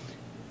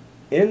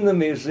 In the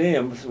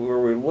museums where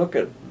we look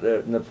at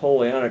the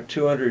Napoleonic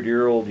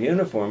 200-year-old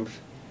uniforms,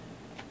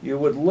 you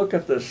would look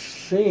at the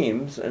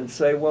seams and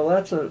say, well,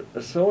 that's a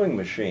sewing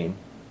machine.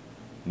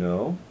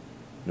 No,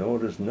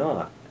 it is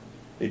not.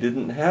 They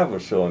didn't have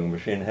a sewing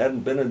machine. It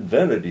hadn't been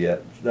invented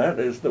yet. That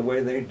is the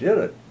way they did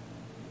it.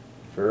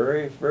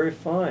 Very, very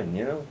fine,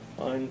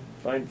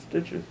 fine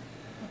stitches.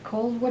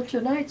 Cold winter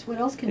nights, what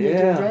else can you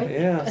Yeah, do, right?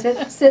 yeah.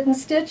 Sit and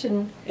stitch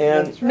and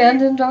And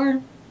mend and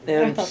darn.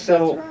 And That's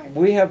so right.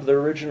 we have the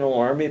original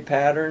Army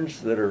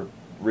patterns that are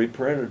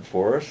reprinted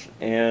for us,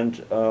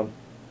 and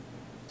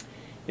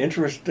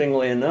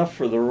interestingly enough,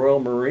 for the Royal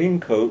Marine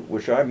coat,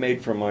 which I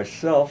made for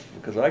myself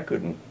because I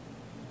couldn't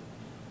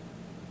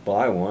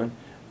buy one,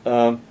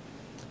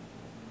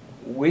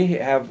 we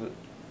have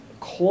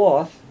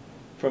cloth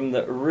from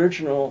the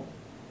original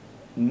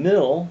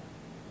mill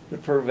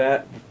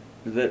that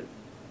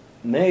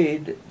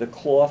made the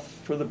cloth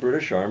for the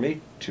British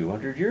Army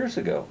 200 years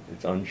ago.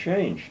 It's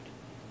unchanged.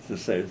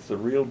 It's the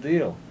real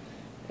deal.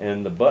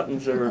 And the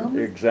buttons are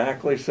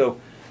exactly so.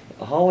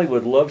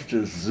 Hollywood loves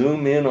to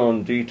zoom in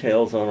on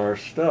details on our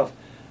stuff.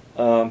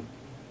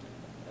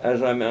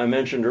 As I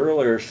mentioned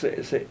earlier,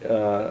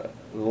 The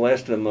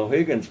Last of the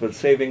Mohegans, but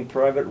Saving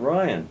Private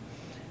Ryan.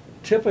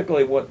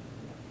 Typically what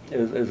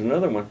is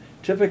another one.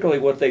 Typically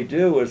what they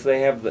do is they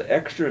have the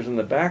extras in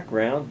the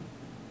background,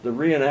 the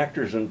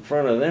reenactors in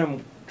front of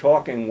them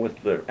talking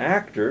with the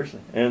actors,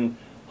 and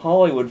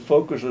Hollywood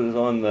focuses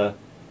on the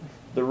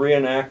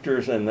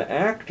reenactors and the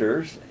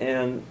actors,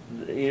 and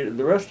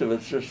the rest of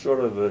it's just sort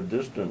of a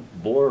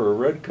distant blur of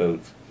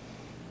redcoats.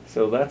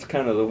 So that's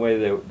kind of the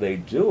way they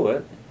do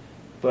it.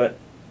 But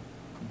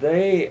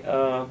they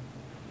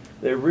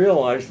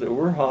realize that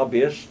we're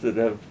hobbyists that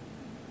have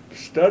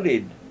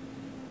studied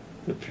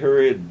the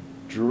period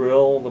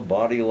drill, the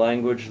body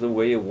language, the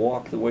way you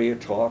walk, the way you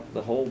talk,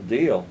 the whole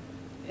deal.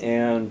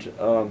 And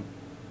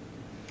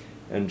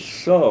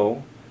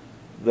so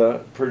the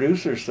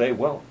producers say,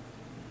 well,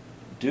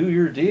 do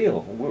your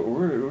deal.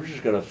 We're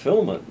just going to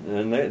film it,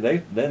 and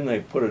then they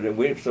put it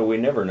in. So we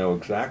never know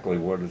exactly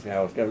how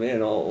it's going to be.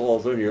 And all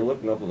of a sudden you're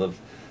looking up at the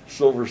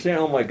silver sand.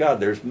 Oh my God,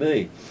 there's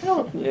me.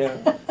 Oh.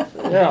 Yeah,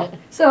 yeah.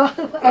 So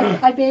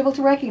I'd be able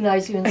to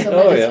recognize you in some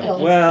Oh of yeah.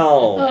 films.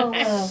 Well, Oh,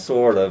 wow.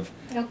 sort of.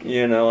 Okay.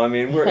 You know, I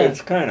mean,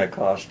 it's kind of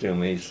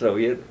costumey. So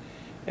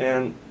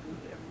and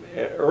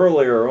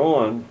earlier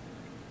on,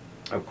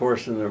 of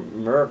course, in the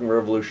American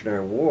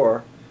Revolutionary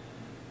War,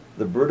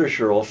 the British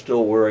are all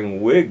still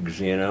wearing wigs,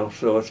 you know,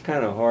 so it's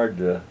kind of hard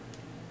to.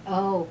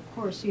 Oh, of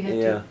course, you had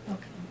Yeah. to.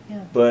 Okay,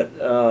 yeah. But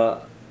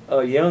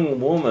a young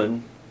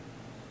woman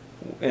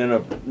in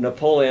a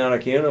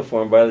Napoleonic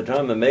uniform, by the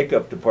time the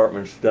makeup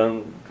department's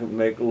done, could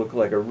make it look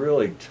like a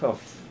really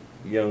tough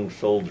young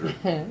soldier.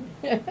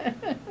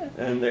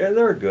 And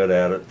they're good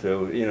at it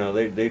too. You know,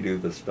 they do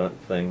the stunt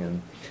thing.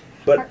 And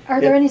but Are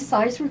there any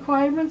size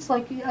requirements?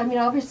 Like, I mean,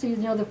 obviously, you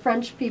know, the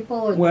French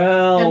people and,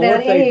 Well, and what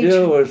that they age.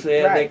 do is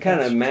they Right, kind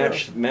of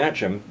that's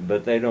match them,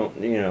 but they don't.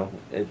 You know,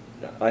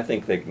 I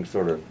think they can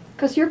sort of.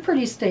 Because you're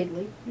pretty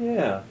stately.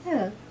 Yeah.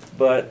 Yeah.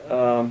 But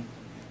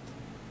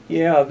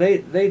yeah,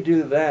 they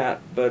do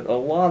that, but a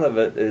lot of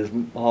it is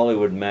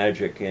Hollywood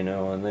magic, you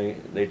know, and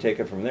they take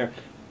it from there.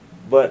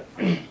 But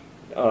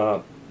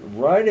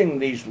riding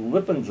these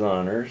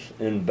Lippinzonners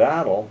in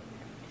battle,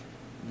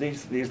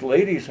 these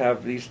ladies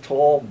have these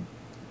tall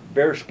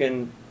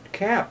bearskin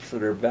caps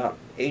that are about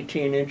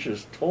 18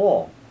 inches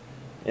tall,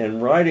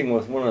 and riding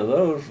with one of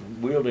those,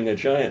 wielding a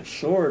giant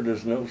sword,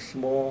 is no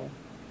small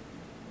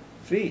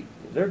feat.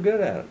 They're good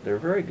at it. They're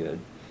very good.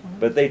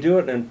 But they do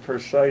it in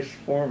precise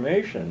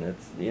formation.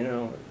 It's, you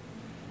know,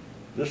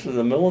 this is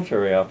a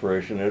military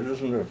operation. It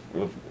isn't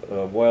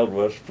a Wild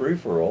West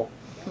free-for-all.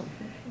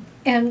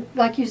 And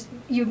like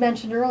you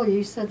mentioned earlier,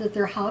 you said that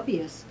they're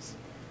hobbyists.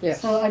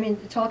 Yes. So, I mean,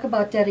 talk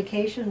about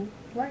dedication.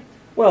 Right.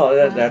 Well,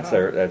 that's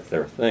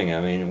their thing.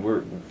 I mean,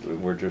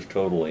 we're just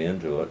totally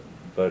into it.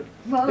 But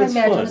Well, I it's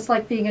imagine fun. it's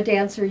like being a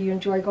dancer. You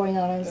enjoy going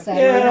out on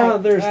Saturday Yeah,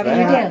 night. there's And that,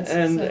 you dance,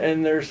 and so.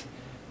 and there's,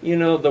 you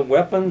know, the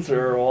weapons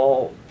are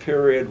all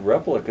period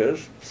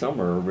replicas.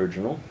 Some are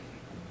original,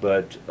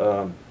 but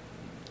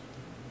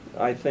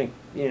I think,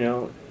 you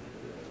know,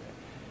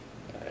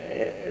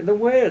 the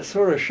way it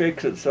sort of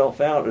shakes itself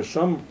out is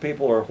some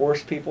people are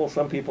horse people,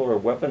 some people are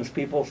weapons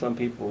people, some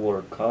people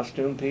are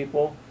costume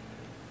people,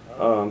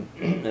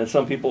 and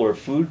some people are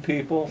food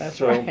people. That's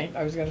so, right.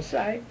 I was going to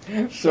say. So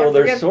Can't there's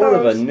forget sort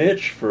of a those.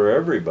 niche for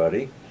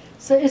everybody.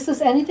 So is this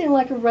anything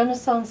like a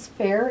Renaissance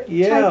fair?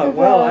 Yeah, type of,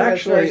 well, That's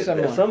actually, very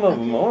similar. some of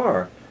them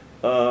are.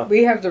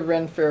 We have the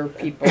Ren Fair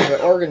people,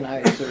 the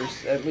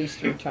organizers, at least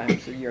 3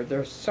 times a year.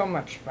 They're so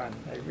much fun.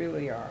 They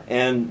really are.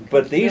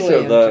 But these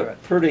Really are the into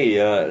it. pretty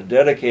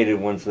dedicated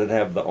ones that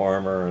have the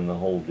armor and the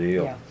whole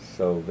deal. Yeah.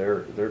 So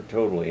they're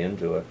totally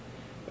into it.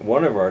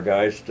 One of our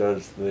guys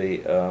does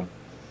the.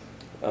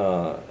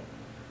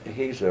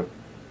 He's a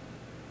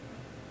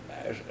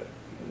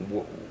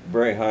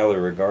very highly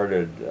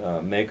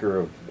regarded maker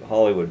of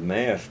Hollywood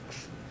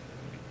masks,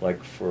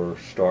 like for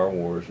Star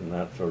Wars and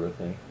that sort of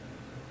thing.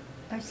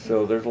 I see.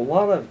 So there's a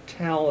lot of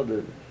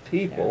talented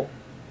people,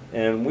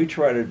 and we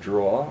try to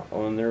draw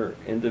on their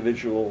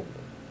individual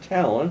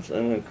talents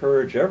and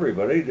encourage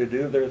everybody to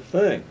do their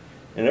thing.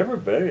 And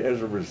everybody,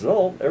 as a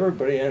result,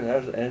 everybody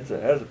has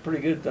a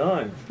pretty good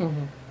time.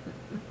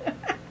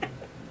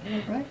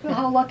 Right. Well,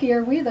 how lucky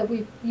are we that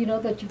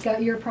that you've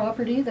got your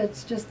property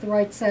that's just the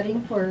right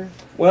setting for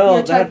Well,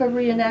 your type that- of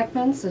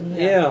reenactments and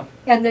Yeah.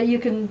 and that you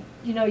can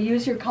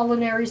use your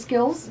culinary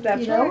skills.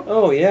 That's you know, right.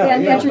 Oh yeah.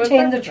 and yeah.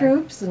 entertain the Everything.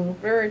 troops and.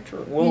 Very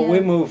true. Well, Yeah. we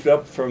moved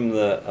up from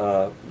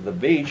the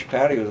beach.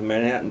 Patty was a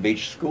Manhattan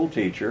Beach school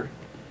teacher,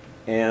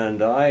 and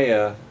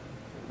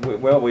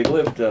we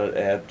lived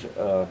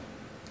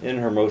in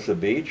Hermosa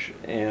Beach,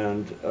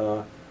 and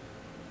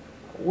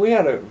we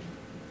had a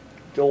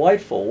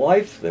delightful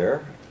life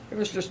there. It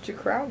was just too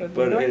crowded.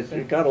 But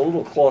it got a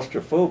little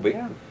claustrophobic.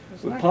 Yeah,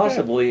 it's We not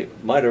possibly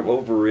might have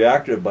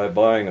overreacted by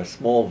buying a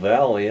small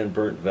valley in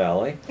Burnt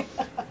Valley,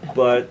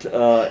 but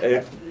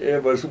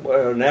it was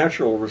a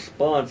natural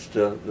response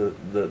to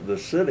the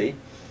city,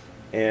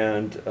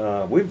 and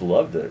we've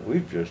loved it.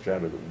 We've just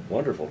had a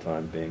wonderful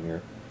time being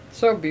here.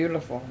 So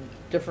beautiful.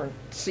 Different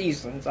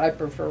seasons. I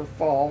prefer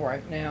fall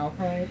right now,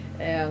 Right.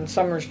 and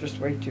summer's just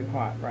way too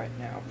hot right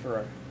now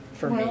for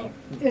Well, me.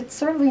 it's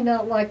certainly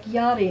not like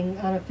yachting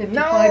on a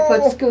No!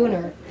 55-foot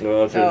schooner.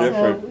 No, it's No. a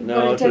different. So, No,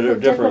 but a it's a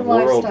different different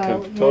world.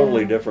 lifestyle,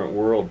 Totally yeah. different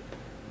world,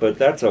 but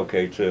that's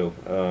okay too.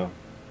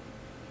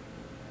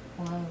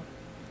 Wow.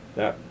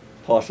 That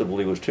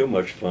possibly was too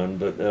much fun,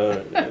 but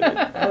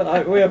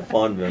we have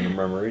fond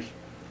memories.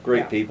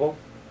 Great Yeah. people,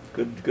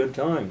 good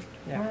times.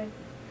 Yeah. Right.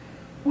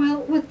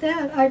 Well, with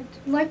that, I'd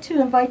like to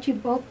invite you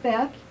both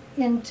back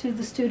into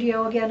the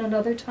studio again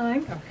another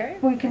time. Okay.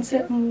 We can thank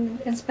sit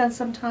and spend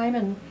some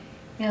time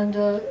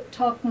and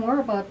talk more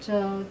about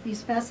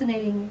these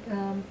fascinating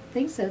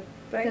things that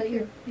Thank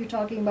you. you're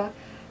talking about.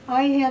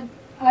 I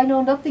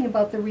know nothing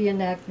about the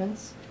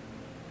reenactments,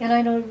 and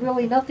I know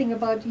really nothing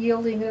about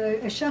yielding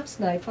a chef's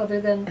knife other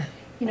than,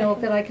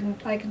 that I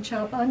can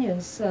chop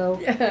onions. So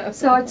Yeah.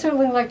 so I'd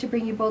certainly like to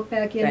bring you both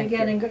back in Thank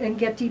again you. and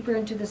get deeper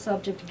into the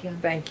subject again.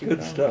 Thank you. Good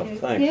Bill. stuff. Okay.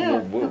 Thanks. Yeah,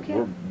 We're,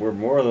 okay. we're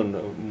more than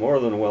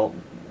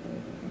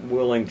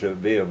willing to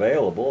be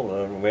available.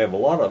 We have a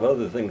lot of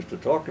other things to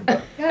talk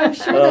about. Yeah, I'm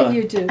sure that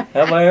you do.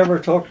 Have I ever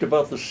talked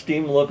about the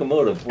steam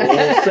locomotive? Well,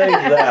 we'll save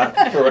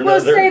that for another.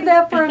 We'll save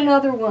that for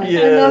another one,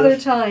 Yes. another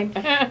time.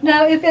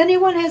 Now, if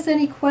anyone has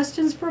any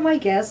questions for my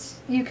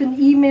guests, you can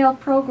email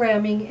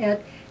programming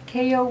at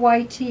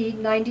KOYT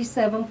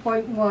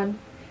 97.1.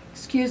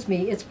 Excuse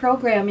me, it's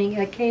programming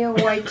at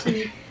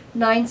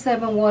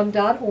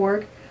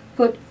KOYT971.org.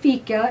 Put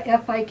FICA,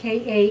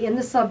 F-I-K-A, in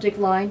the subject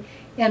line,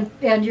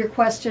 and your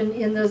question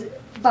in the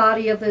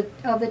body of the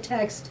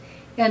text,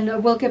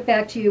 and we'll get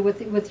back to you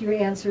with your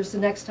answers the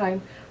next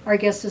time our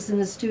guest is in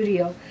the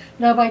studio.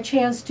 Now, by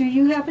chance, do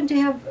you happen to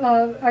have?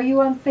 Are you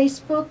on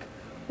Facebook,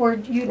 or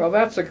do you? Well,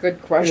 that's a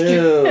good question.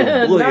 Oh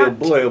boy, oh Not-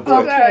 boy, oh boy!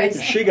 Okay.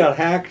 She got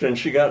hacked and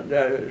she's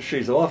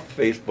off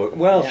Facebook.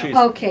 Well, Yeah. she's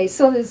Okay,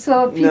 so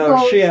people.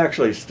 no, she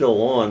actually's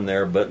still on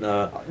there, but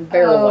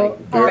Barely. Oh,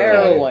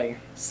 Barely.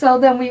 So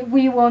then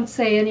we won't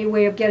say any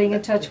way of getting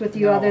in touch with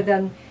you No. other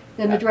than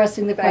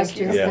addressing the Thank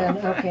you. questions. Yeah.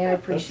 Then okay, I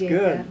that's appreciate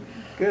good. that.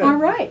 Good. All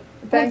right.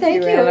 Well,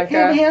 Thank you, Have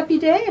Annika. a happy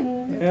day,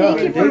 and Yeah, thank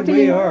you for indeed we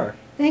being. are.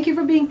 Thank you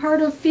for being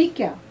part of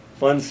FICA.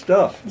 Fun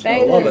stuff.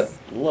 Thank I love you. it.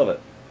 Love it.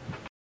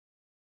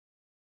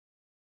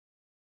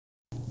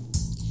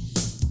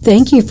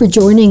 Thank you for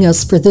joining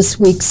us for this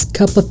week's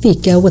Cup of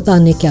Fika with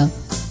Annika.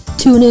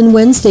 Tune in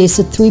Wednesdays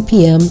at 3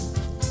 p.m.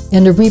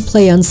 and a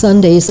replay on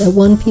Sundays at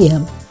 1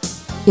 p.m.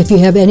 If you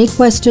have any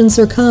questions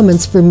or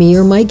comments for me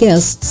or my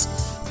guests,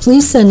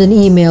 please send an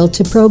email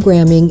to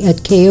programming at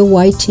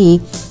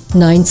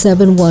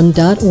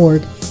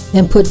KOYT971.org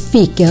and put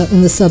FICA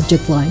in the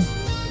subject line.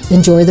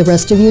 Enjoy the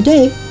rest of your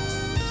day.